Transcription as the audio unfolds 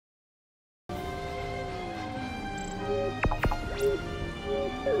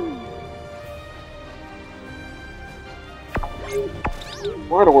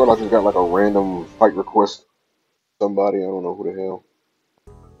Why in the world I just got like a random fight request? Somebody, I don't know who the hell.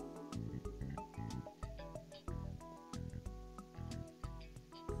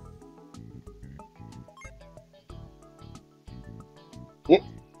 Yep.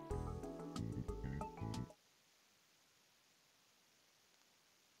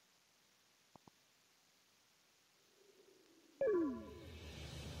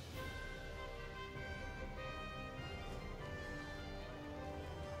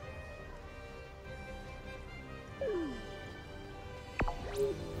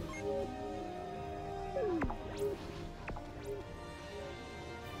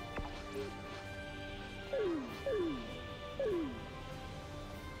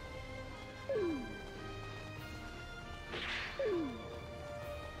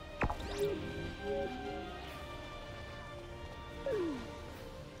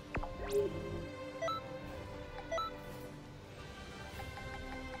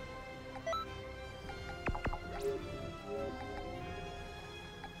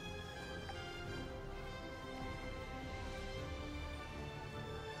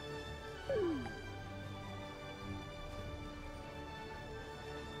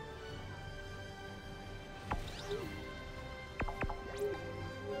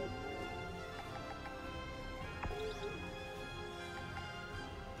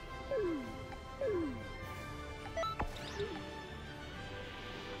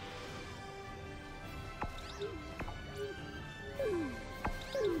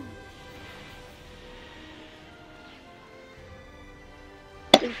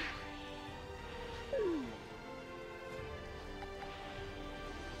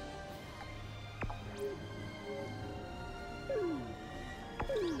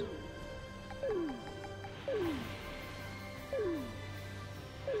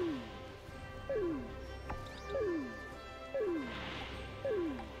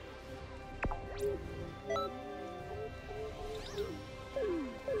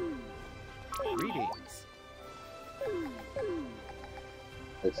 Greetings.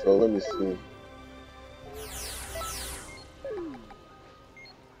 Okay, so let me see.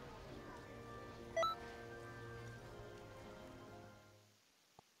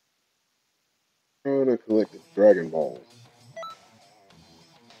 Trying to collect the Dragon Balls.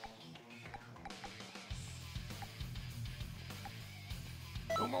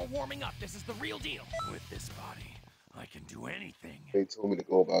 No more warming up. This is the real deal. With this body, I can do anything. They told me to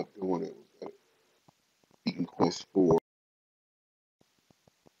go about doing it. Beating Quest 4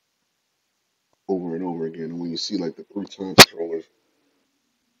 over and over again. And when you see like the 3 time controllers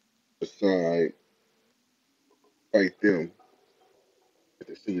decide, fight them. If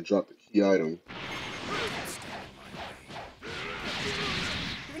they say you drop the key item.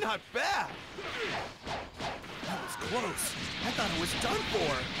 You're not bad. That was close. I thought it was done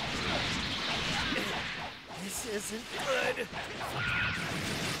for. This isn't good.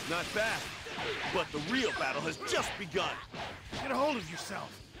 Not bad. But the real battle has just begun. Get a hold of yourself.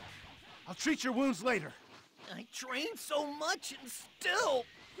 I'll treat your wounds later. I trained so much and still...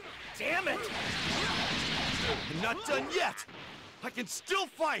 Damn it! I'm not done yet! I can still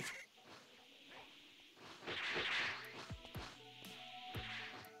fight!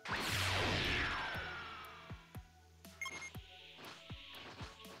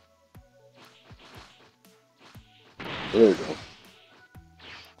 There you go.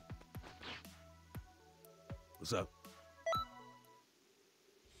 What's up?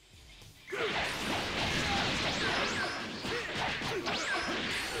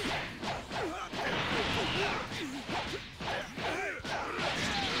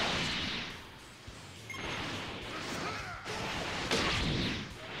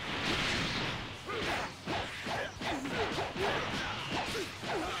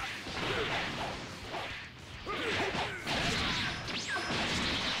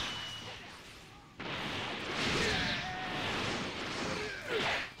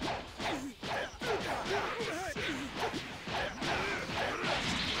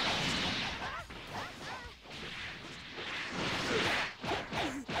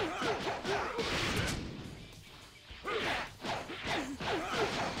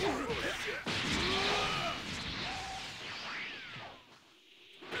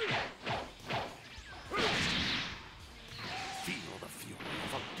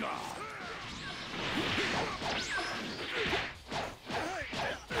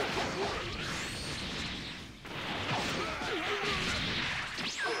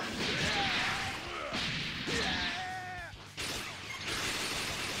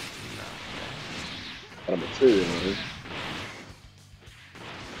 Got a materialize.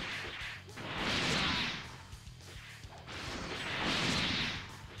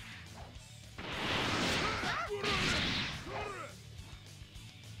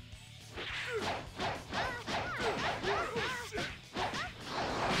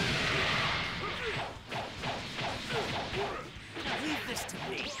 Leave this to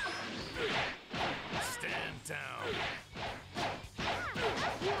me. Stand down.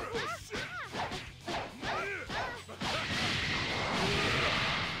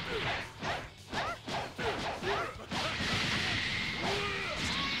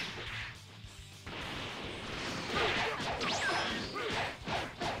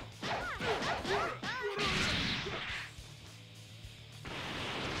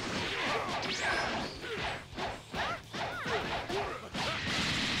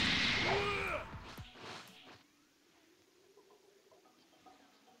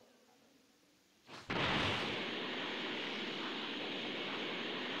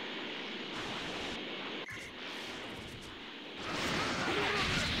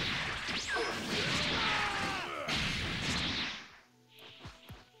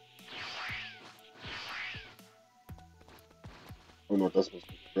 I don't know what that's supposed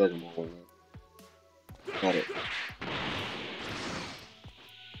to be. Dragon Ball. Got it.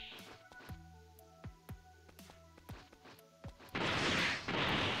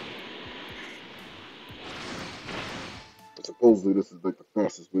 Supposedly this is like the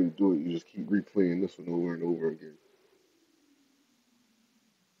fastest way to do it. You just keep replaying this one over and over again.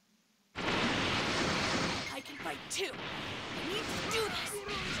 I can fight too. I need to do this.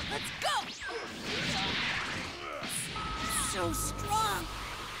 Let's go. So strong.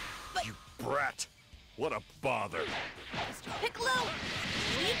 But You brat. What a bother. Mr. Piccolo,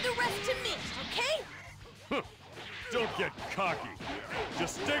 leave the rest to me, okay? Don't get cocky.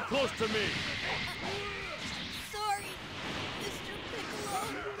 Just stay close to me. Sorry, Mr. Piccolo.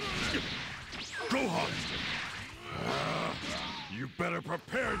 Gohan! You better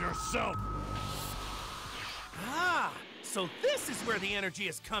prepare yourself. Ah, so this is where the energy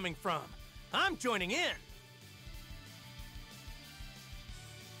is coming from. I'm joining in.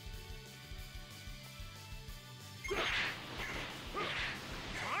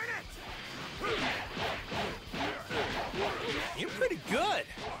 You're pretty good.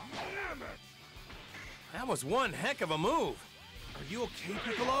 That was one heck of a move. Are you okay,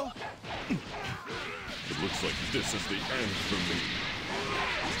 Piccolo? It looks like this is the end for me.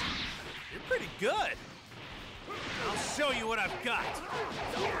 You're pretty good. I'll show you what I've got.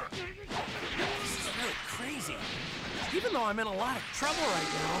 This is really crazy. Even though I'm in a lot of trouble right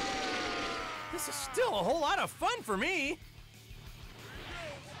now, this is still a whole lot of fun for me.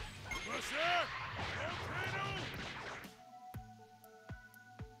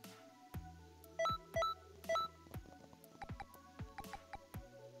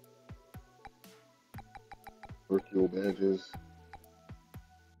 Hercule badges.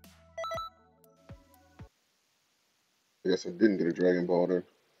 I guess I didn't get a Dragon Ball then.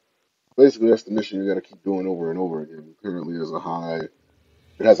 Basically, that's the mission you gotta keep doing over and over again. Apparently, it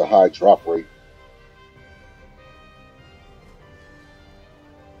has a high drop rate.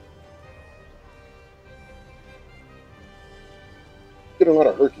 Get a lot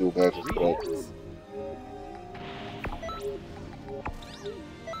of Hercule badges for that.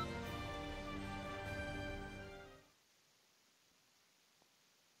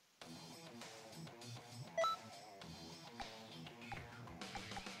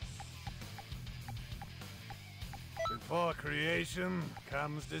 Before creation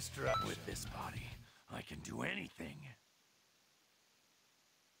comes destruction. With this body, I can do anything.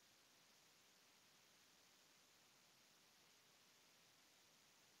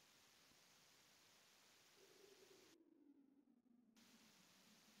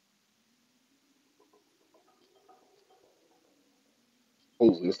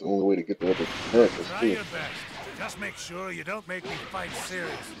 Supposedly, it's the only way to get the other characters Try too. your best. Just make sure you don't make me fight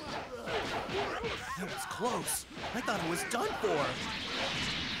seriously. That was close. I thought it was done for.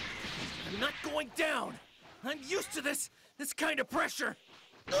 I'm not going down. I'm used to this kind of pressure.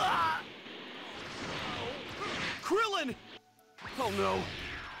 Ah! Krillin! Oh no.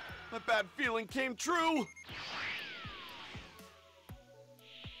 My bad feeling came true.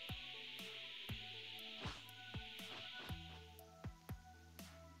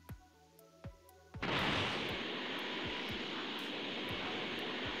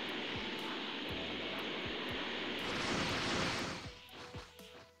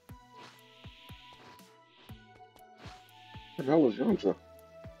 What the hell is Yamcha?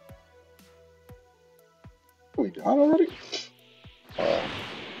 Oh, he died already?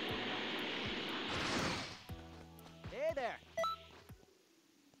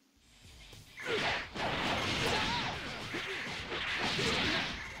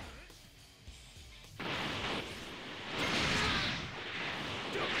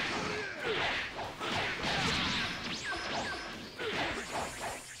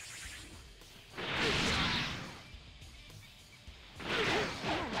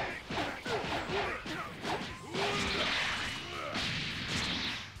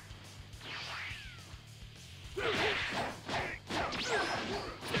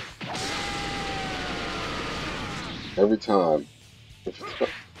 every time.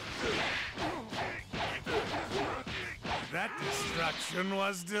 That destruction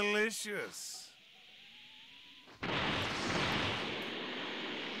was delicious.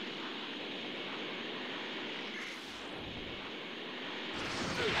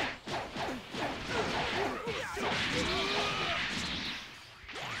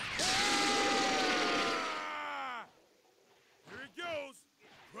 Here it goes!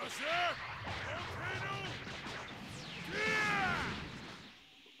 Crusher! Volcano! Yeah!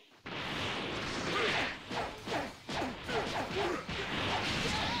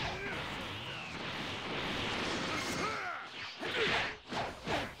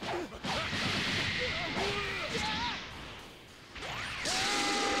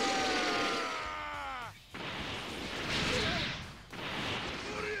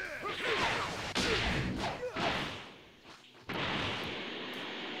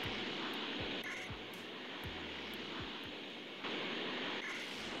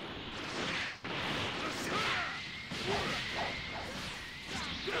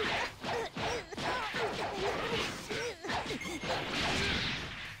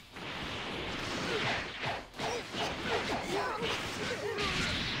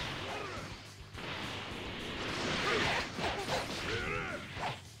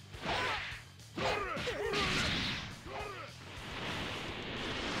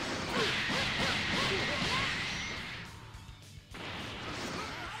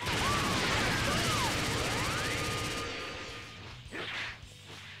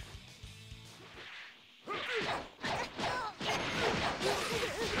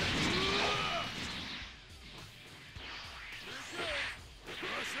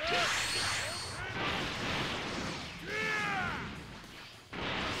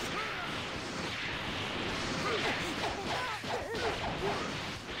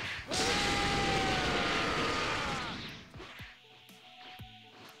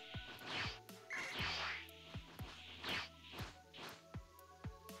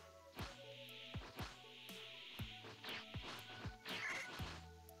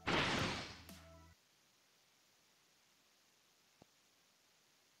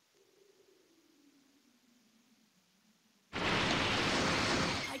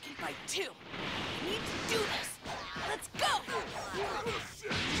 I can fight too. I need to do this. Let's go. That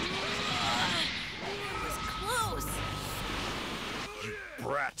was close. You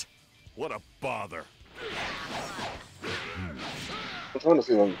brat! What a bother! I'm trying to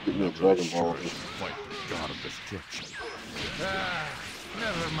see if I can get me a Dragon Ball. Fight the god of destruction. Ah,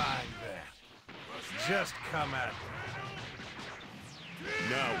 never mind that. Just come at me.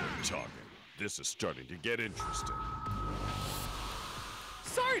 Now we're talking. This is starting to get interesting.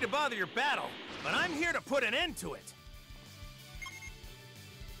 Sorry to bother your battle, but I'm here to put an end to it.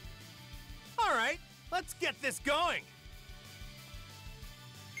 All right, let's get this going.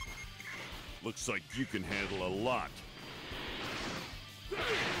 Looks like you can handle a lot. You're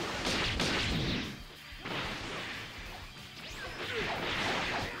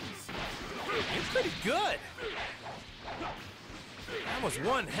pretty good. That was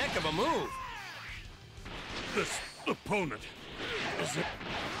one heck of a move. This opponent isn't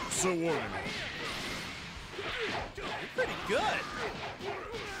so ordinary. You're pretty good.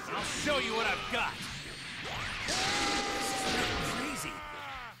 I'll show you what I've got. This is really crazy.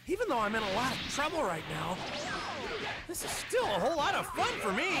 Even though I'm in a lot of trouble right now, this is still a whole lot of fun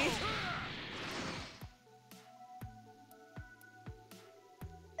for me.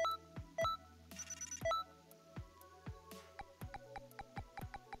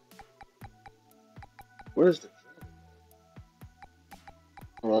 Where's the Dragon?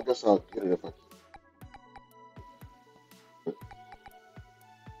 Well, I guess I'll get it if I can. But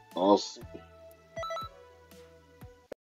I'll see.